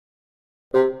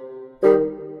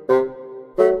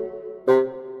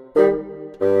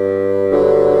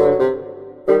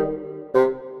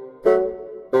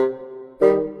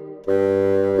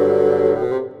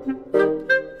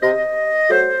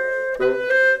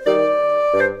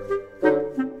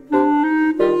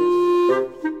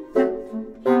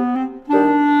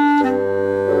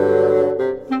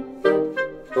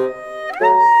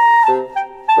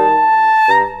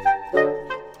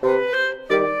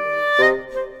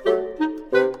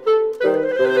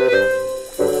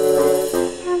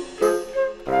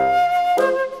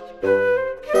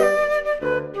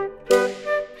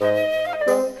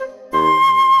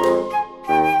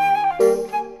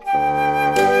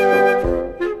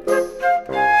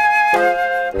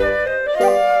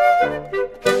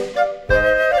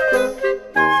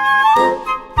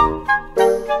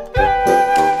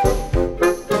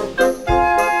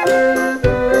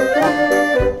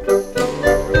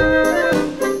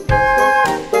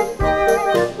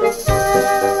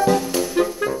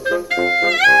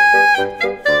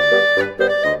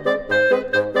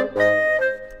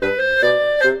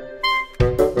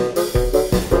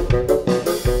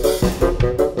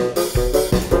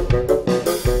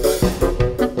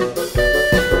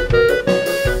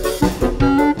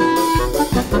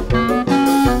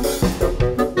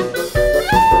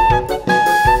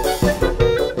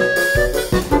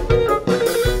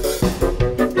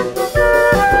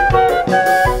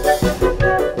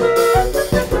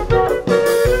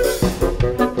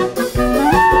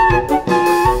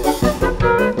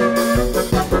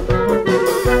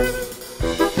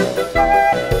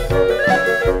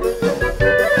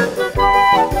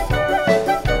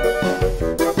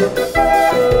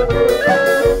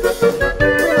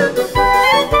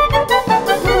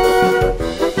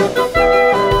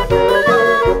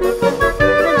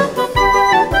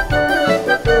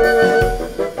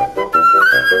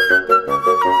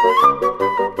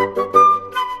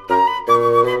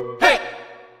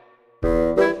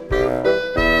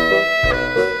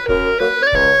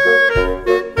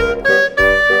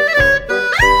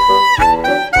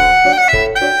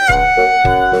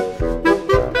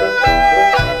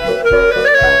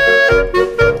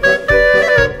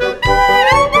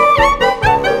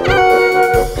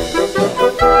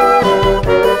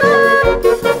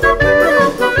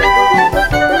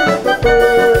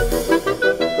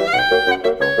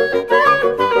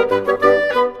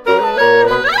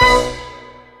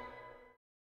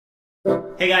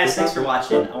Hey guys, thanks for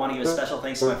watching. I want to give a special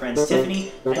thanks to my friends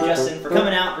Tiffany and Justin for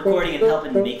coming out, recording, and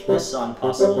helping make this song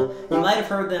possible. You might have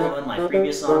heard them on my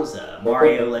previous songs,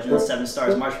 Mario, Legend of the Seven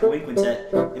Stars, March for Wind Quintet.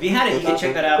 If you had it, you can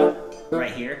check that out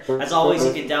right here. As always,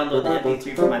 you can download the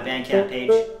MP3 from my Bandcamp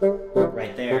page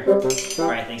right there.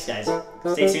 Alright, thanks guys.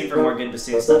 Stay tuned for more good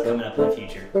bassoon stuff coming up in the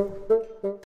future.